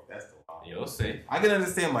at 4th. That's the wild. You'll see. I can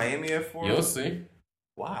understand Miami at 4th. You'll see.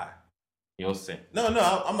 Why? You'll see. No.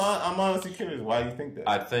 I'm honestly curious. Why do you think that?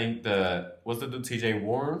 I think that what's the dude TJ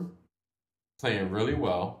Warren playing really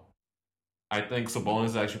well. I think Sabonis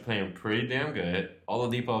is actually playing pretty damn good.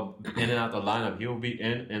 Oladipo in and out the lineup. He'll be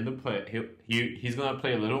in the play. He's gonna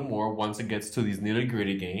play a little more once it gets to these nitty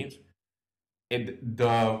gritty games.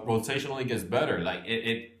 The rotation only gets better. Like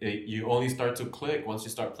you only start to click once you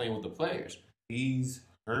start playing with the players. He's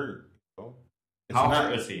hurt. How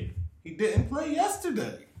hurt is he? He didn't play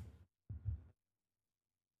yesterday.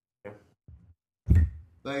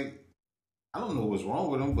 Like, I don't know what's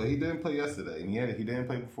wrong with him, but he didn't play yesterday, and he didn't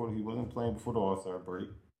play before. He wasn't playing before the All-Star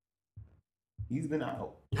break. He's been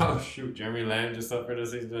out. Oh shoot, Jeremy Lamb just suffered a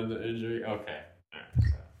season injury. Okay,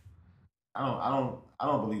 all right. I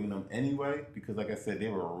don't believe in them anyway because, like I said, they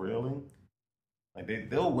were reeling. Like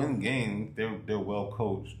they'll win games. They're well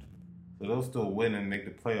coached, so they'll still win and make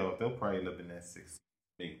the playoffs. They'll probably end up in that 6th.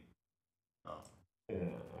 Yeah,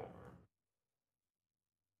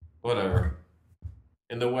 whatever.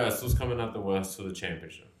 In the West, who's coming out the West to the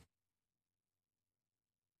championship?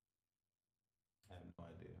 I have no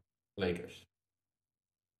idea. Lakers.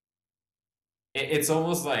 It's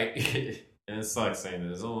almost like, and it sucks saying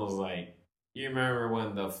this, it's almost like, you remember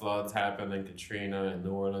when the floods happened and Katrina and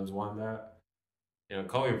New Orleans won that?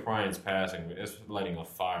 Kobe Bryant's passing is lighting a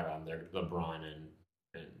fire on their LeBron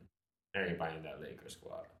and everybody in that Lakers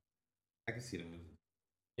squad. I can see them losing.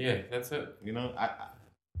 Yeah, that's it.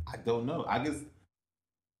 I don't know.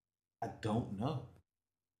 I don't know.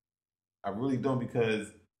 I really don't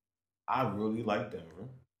because I really like Denver.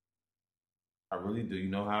 I really do. You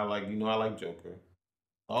know how I like Joker.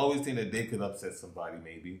 I always think that they could upset somebody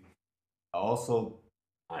maybe. I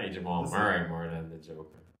like Jamal Murray more than the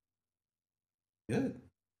Joker. Good.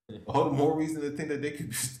 All the more reason to think that they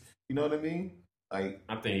could, you know what I mean? Like,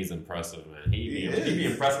 I think he's impressive, man. He be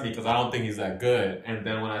impressing me because I don't think he's that good. And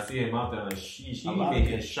then when I see him out there, I'm like, he be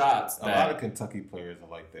making shots. A lot of Kentucky players are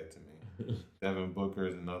like that to me. Devin Booker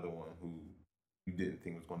is another one who you didn't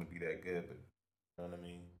think was going to be that good, but you know what I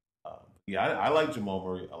mean? Yeah, I like Jamal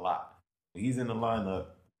Murray a lot. He's in the lineup,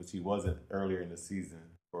 which he wasn't earlier in the season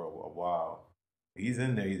for a while. He's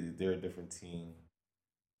in there. They're a different team.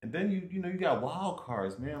 And then you got wild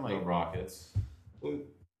cards, man. Like The Rockets. you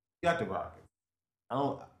got the Rockets.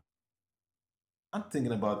 I'm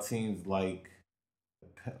thinking about teams like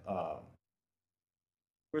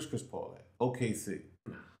where's Chris Paul at? OKC.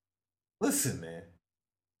 Listen, man.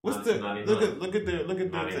 Look at their thing. Look at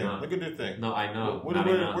their thing. No, I know.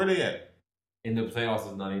 Where they at? In the playoffs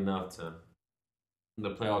is not enough, Tim. In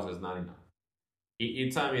the playoffs is not enough.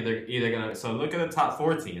 You tell me they're either gonna. So look at the top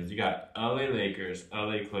 4 teams. You got LA Lakers,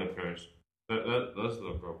 LA Clippers. Let's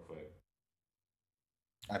look real quick.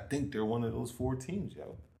 I think they're one of those 4 teams,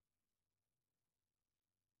 yo.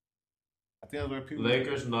 I think that's where people.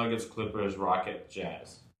 Lakers, Nuggets, Clippers, Rocket,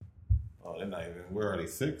 Jazz. Oh, they're not even. Where are they?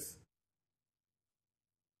 6?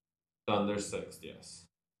 Thunder 6th, yes.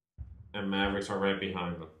 And Mavericks are right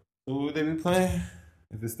behind them. Who would they be playing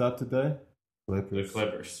if it stopped today? The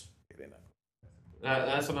Clippers. Yeah, they're not.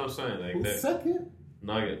 That's what I'm saying. Like Who's second?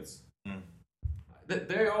 Nuggets.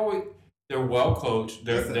 They're well coached.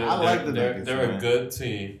 I like the Nuggets. They're a good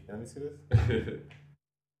team. Let me see this.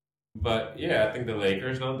 But yeah, I think the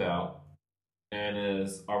Lakers, no doubt. And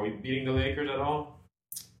are we beating the Lakers at all?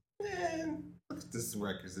 Man, look at this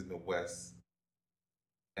records in the West.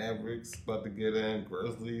 Mavericks about to get in.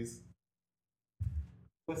 Grizzlies.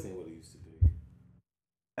 Let's see what he used to do.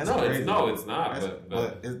 That's crazy. It's not.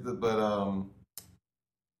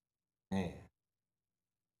 Man,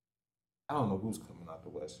 I don't know who's coming out the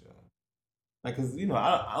West, yo. Like, cause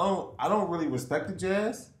I don't really respect the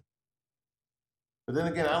Jazz, but then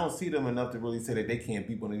again, I don't see them enough to really say that they can't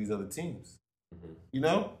beat one of these other teams. Mm-hmm. You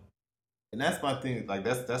know, and that's my thing. Like,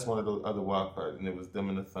 that's one of those other wild cards, and it was them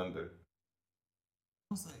and the Thunder.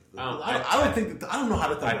 I was like, I don't know how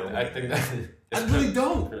to think. I think that I really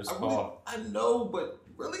don't. Chris Paul. I know, but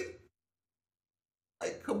really,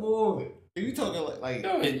 like, come on. If you talking like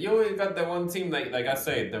you only got that one team. Like I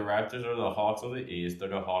say, the Raptors are the Hawks of the East. They're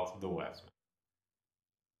the Hawks of the West.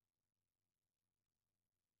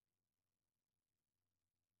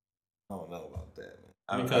 I don't know about that,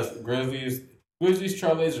 man. Because Grizzlies,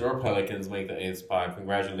 Trailblazers, or Pelicans make the 8th spot.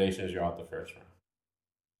 Congratulations, you're out the first round.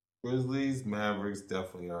 Grizzlies, Mavericks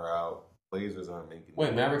definitely are out. Blazers aren't making it.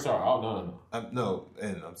 Wait, Mavericks are out? No.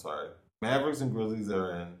 I'm sorry. Mavericks and Grizzlies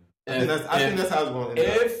are in. I think that's how it's going to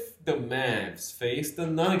end up. If the Mavs face the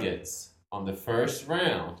Nuggets on the first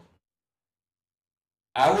round,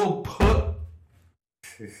 I will put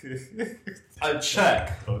a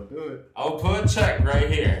check. Don't do it. I will put a check right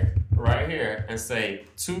here, and say,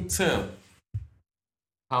 to Tim,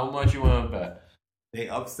 how much you want to bet? They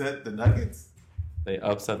upset the Nuggets? They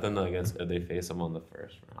upset the Nuggets if they face them on the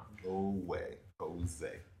first round. No way,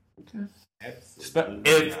 Jose. Okay.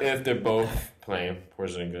 Absolutely. If they're both playing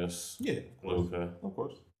Porzingis, yeah, Luka, of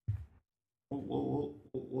course. We'll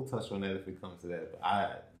touch on that if it comes to that.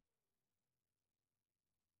 But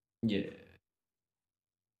yeah.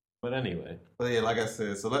 But anyway. But yeah, like I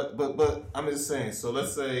said, but I'm just saying. So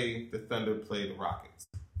let's say the Thunder play the Rockets.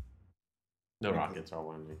 The Rockets are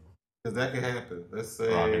winning. Because that could happen. Let's say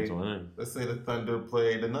the Thunder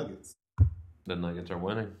play the Nuggets. The Nuggets are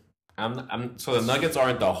winning. So the Nuggets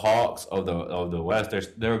aren't the Hawks of the West.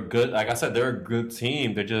 They're good. Like I said, they're a good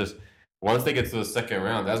team. They're just once they get to the second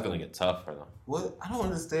round, that's gonna get tough for them. What? I don't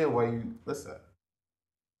understand why you listen.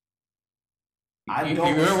 You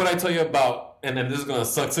remember what I told you about? And then this is gonna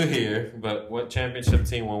suck to hear. But what championship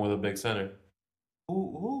team won with a big center?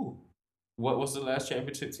 Who? What was the last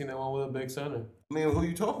championship team that won with a big center? I mean, who are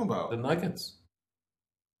you talking about? The Nuggets.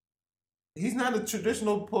 He's not a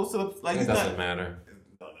traditional post-up. Like it doesn't matter.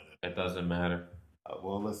 It doesn't matter.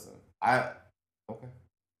 Well, listen. Okay.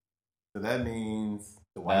 So that means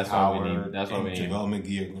Dwight Howard and JaVale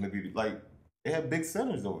McGee are going to be like they have big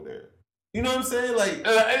centers over there. You know what I'm saying? Like,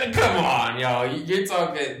 come on, yo. You're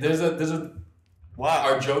talking. There's a. Why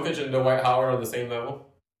are Jokic and Dwight Howard on the same level?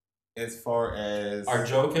 As far as are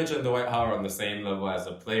Jokic and Dwight Howard on the same level as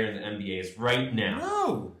a player in the NBA right now?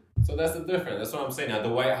 No. So that's the difference. That's what I'm saying. Now,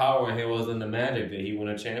 Dwight Howard, when he was in the Magic, did he win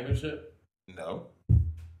a championship? No.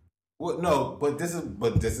 Well, no, but this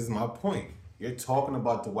is my point. You're talking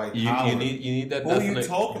about Dwight Howard. You need that. Who are you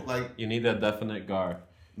talking like? You need that definite guard.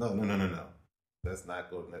 No. Let's not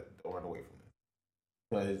go. Don't run away from it.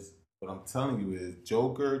 Because what I'm telling you is,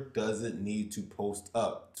 Joker doesn't need to post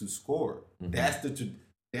up to score. Mm-hmm.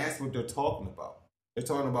 That's what they're talking about. They're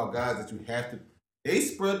talking about guys that you have to. They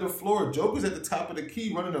spread the floor. Joker's at the top of the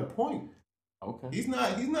key, running a point. Okay. He's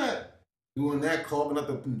not doing that, clogging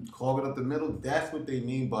up the middle. That's what they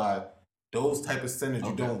mean by those type of centers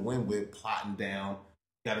you don't win with, plotting down,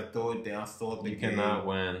 Gotta throw it down, slow up the You game. cannot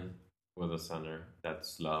win with a center that's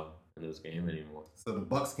slow in this game anymore. So the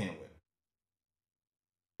Bucks can't win.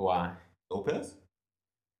 Why? Lopez?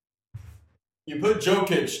 You put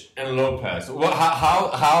Jokic and Lopez. Well, how?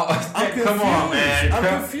 Come on, man.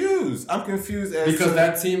 I'm confused. Because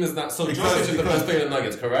that team is not. So Jokic is the best player in the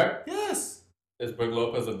Nuggets, correct? Yes. Is Brook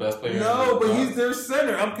Lopez the best player? No, but he's their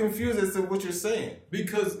center. I'm confused as to what you're saying.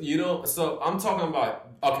 Because you don't. So I'm talking about.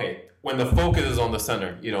 Okay, when the focus is on the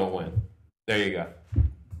center, you don't win. There you go.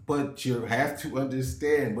 But you have to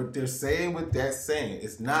understand what they're saying with that saying.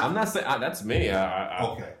 It's not. I'm not saying that's me.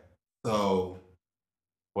 Okay. So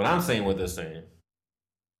what I'm saying with this saying.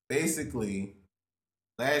 Basically,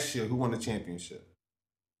 last year, who won the championship?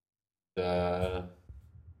 The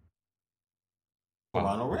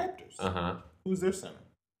Toronto Raptors. Who's their center?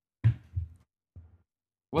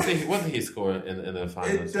 What did he score in the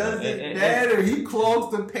finals? It doesn't matter. He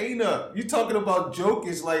clogs the paint up. You're talking about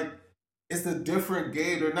Jokic like it's a different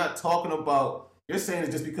game. They're not talking about. You're saying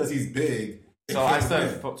it just because he's big. So I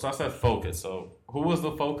said focus. So who was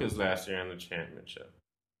the focus last year in the championship?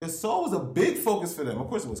 Gasol was a big focus for them. Of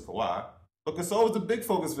course, it was Kawhi, but Gasol was a big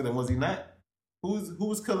focus for them, was he not? Who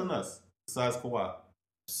was killing us besides Kawhi?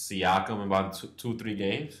 Siakam in about 2-3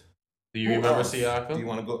 games. Do you Who remember else? Siakam? Do you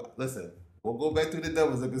want to go? Listen, we'll go back through the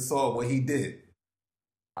Devils and Gasol. What he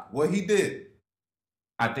did.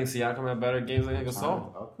 I think Siakam had better games than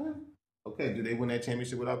Gasol. Okay. Do they win that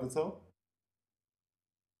championship without Gasol?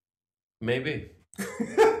 Maybe.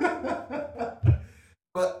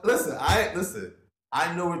 But listen.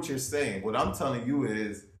 I know what you're saying. What I'm telling you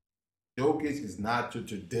is, Jokic is not your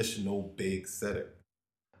traditional big setter.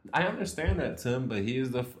 I understand that, Tim, but he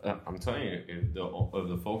is I'm telling you, if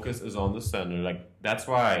the focus is on the center, like that's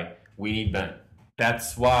why we need Ben.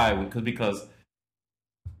 That's why because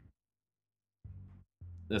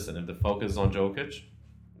listen, if the focus is on Jokic,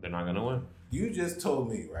 they're not gonna win. You just told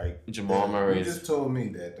me, right? Jamal Murray. You just told me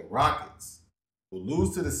that the Rockets will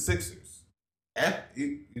lose to the Sixers.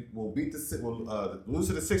 It will lose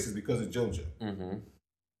to the Sixers because of JoJo. Mm-hmm.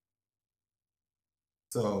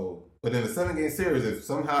 So, but in a 7-game series, if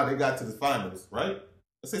somehow they got to the finals, right?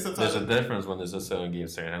 Let's say sometimes there's a difference when there's a 7-game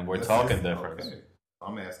series, and we're talking difference. Okay.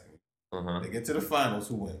 I'm asking. Uh-huh. They get to the finals,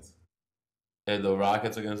 who wins? And the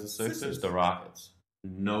Rockets against the Sixers? The Rockets.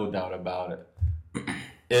 No doubt about it.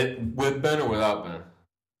 With Ben or without Ben?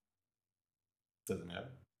 Doesn't matter.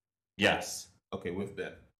 Yes. Okay, with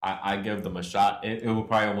Ben. I give them a shot. It will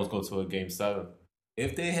probably almost go to a game 7.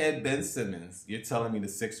 If they had Ben Simmons, you're telling me the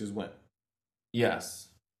Sixers win? Yes.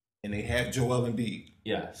 And they have Joel Embiid.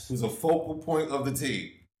 Yes. Who's a focal point of the team.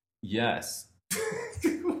 Yes.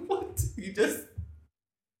 What?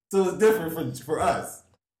 So it's different for us.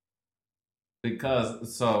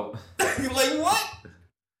 Because, so... You're like, what?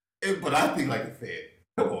 But I think like a fan.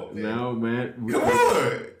 Come on, man. No, man.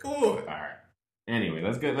 Come on. All right. Anyway,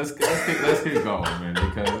 let's keep going, man.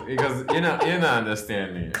 Because you're not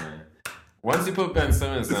understanding, man. Once you put Ben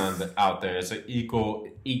Simmons out there, it's an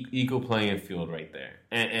equal playing field right there,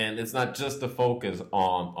 and it's not just the focus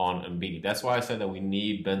on Embiid. That's why I said that we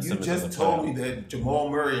need Ben Simmons. You just told me that Jamal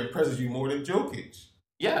Murray impresses you more than Jokic.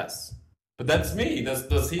 Yes, but that's me.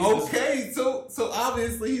 Does he? Okay, so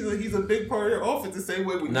obviously he's a big part of your offense. The same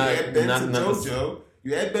way when you add Ben to JoJo,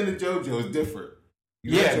 you add Ben to JoJo is different.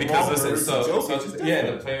 Because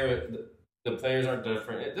the players are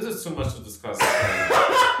different. This is too much to discuss.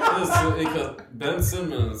 Because Ben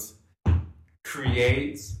Simmons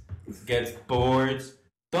creates, gets boards,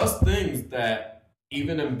 does things that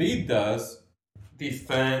even Embiid does,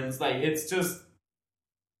 defends. Like, it's just...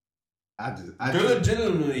 They're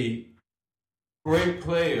legitimately great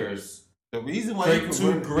players. The reason why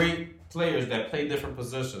two great players that play different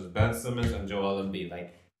positions, Ben Simmons and Joel Embiid.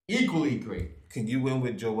 Like, equally great. Can you win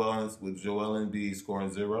with Joel Embiid scoring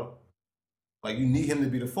 0? Like, you need him to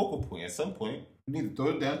be the focal point at some point. You need to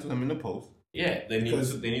throw it down to him in the post. Yeah, they need to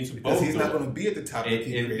both. Because he's not going to be at the top of the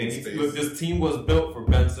key space. Look, this team was built for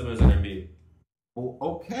Ben Simmons and Embiid. Well,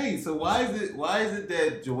 okay, so why is it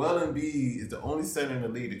that Joel Embiid is the only center in the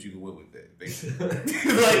league that you can win with that? Basically,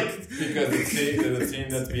 because the team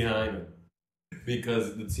that's behind him.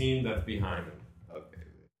 Because the team that's behind him. Okay.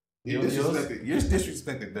 You're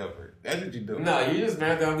disrespecting Denver. That's what you're doing. No, you're just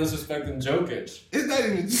mad that I'm disrespecting Jokic. It's not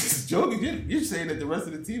even just Jokic. You're saying that the rest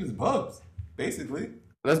of the team is bubs, basically.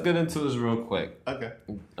 Let's get into this real quick. Okay.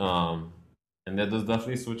 And that is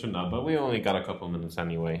definitely switching up, but we only got a couple minutes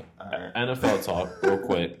anyway. Right. NFL talk, real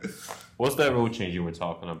quick. What's that rule change you were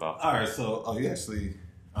talking about? All right, so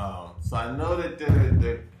so I know that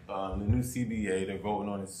the new CBA, they're voting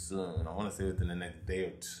on it soon. I want to say within the next day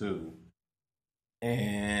or two.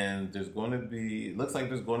 And it looks like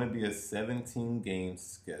there's going to be a 17 game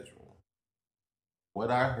schedule.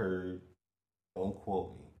 What I heard, don't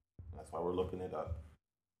quote me. That's why we're looking it up.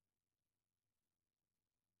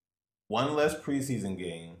 One less preseason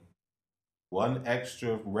game, one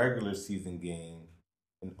extra regular season game,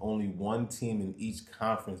 and only one team in each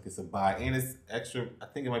conference gets a bye. And it's extra, I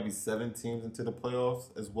think it might be 7 teams into the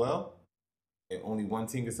playoffs as well. And only one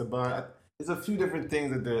team gets a bye. There's a few different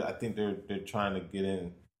things that I think they're trying to get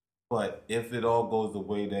in. But if it all goes the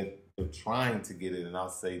way that they're trying to get it, and I'll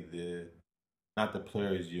say not the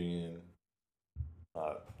players union,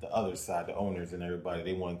 the other side, the owners and everybody,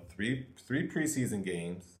 they want three preseason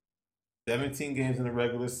games, 17 games in the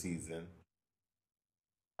regular season.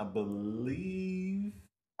 I believe,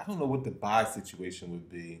 I don't know what the bye situation would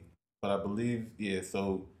be, but I believe,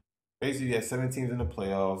 so basically you have 7 teams in the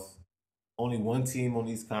playoffs. Only one team on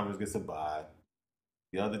each conference gets a bye.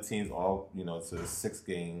 The other teams all, so it's 6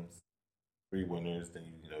 games, 3 winners, then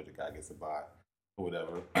the guy gets a bye or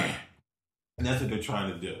whatever. And that's what they're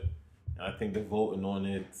trying to do. And I think they're voting on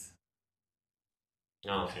it. I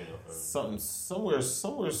don't see nothing. Somewhere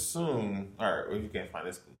soon. All right, well, if you can't find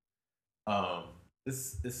this,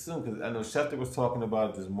 it's soon, because I know Schefter was talking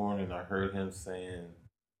about it this morning. I heard him saying,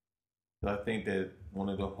 I think that one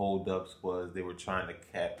of the holdups was they were trying to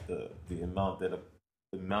cap the amount for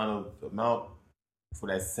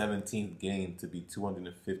that 17th game to be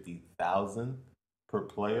 $250,000 per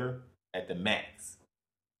player at the max.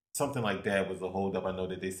 Something like that was a holdup. I know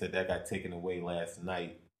that they said that got taken away last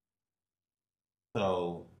night.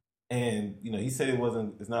 So, and he said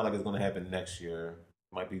it's not like it's going to happen next year.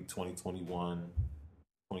 It might be 2021,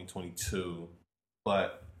 2022,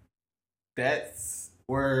 but that's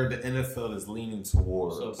where the NFL is leaning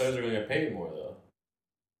towards. So players are going to get paid more, though.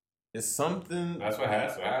 It's something. That's what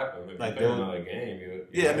has to happen. If like you play another game,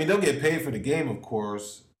 I mean, they'll get paid for the game, of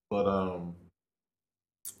course, but I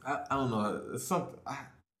don't know. It's something.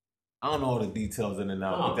 I don't know all the details in and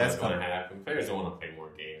out. But that's going to happen. Players don't want to play more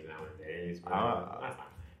games nowadays.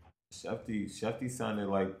 Shefty sounded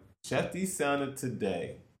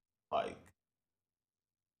today like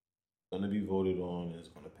going to be voted on and it's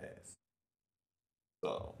going to pass.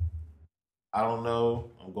 So I don't know.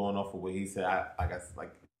 I'm going off of what he said. I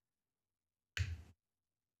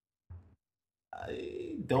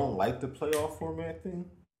don't like the playoff format thing.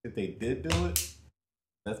 If they did do it,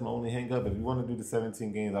 that's my only hang up. If you want to do the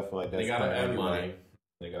 17 games, I feel like that's they gotta add money.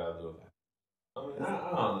 They gotta do it. I mean,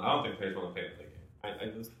 I don't think players want to play the game. I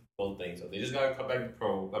just don't think so. They just gotta come back to the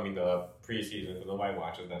preseason, because nobody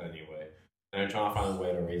watches that anyway. And they're trying to find a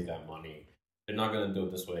way to raise that money. They're not gonna do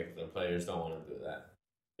it this way because the players don't want to do that.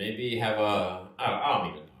 Maybe have I don't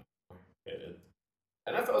even know.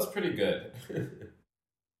 And I thought it was pretty good.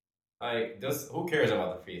 Who cares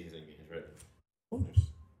about the preseason games, right? Owners.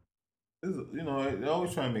 They're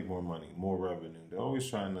always trying to make more money, more revenue. They're always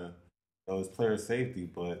trying to, it's player safety,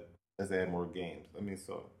 but let's add more games. I mean,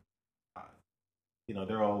 so,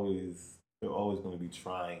 they're always going to be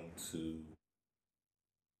trying to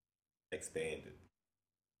expand it.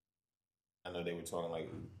 I know they were talking like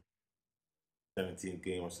 17th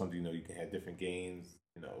game or something. You can have different games,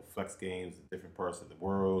 flex games in different parts of the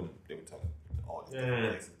world. They were talking all these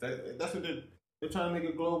different places. That's what they're trying to make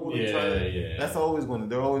it global. Yeah. That's always going to.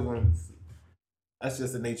 They're always going to. That's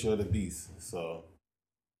just the nature of the beast. So,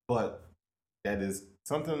 but that is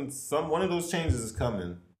something. One of those changes is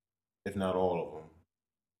coming, if not all of them.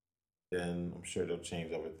 Then I'm sure they'll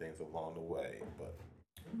change other things along the way. But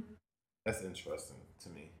that's interesting to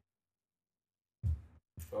me.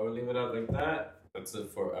 So we'll leave it up like that. That's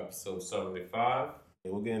it for episode 75.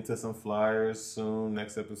 Yeah, we'll get into some Flyers soon.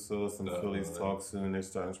 Next episode, some Phillies talk soon. They're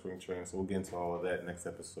starting spring training, so we'll get into all of that next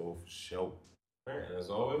episode for sure. All right, and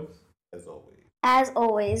as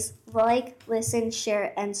always, like, listen,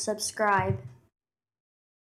 share, and subscribe.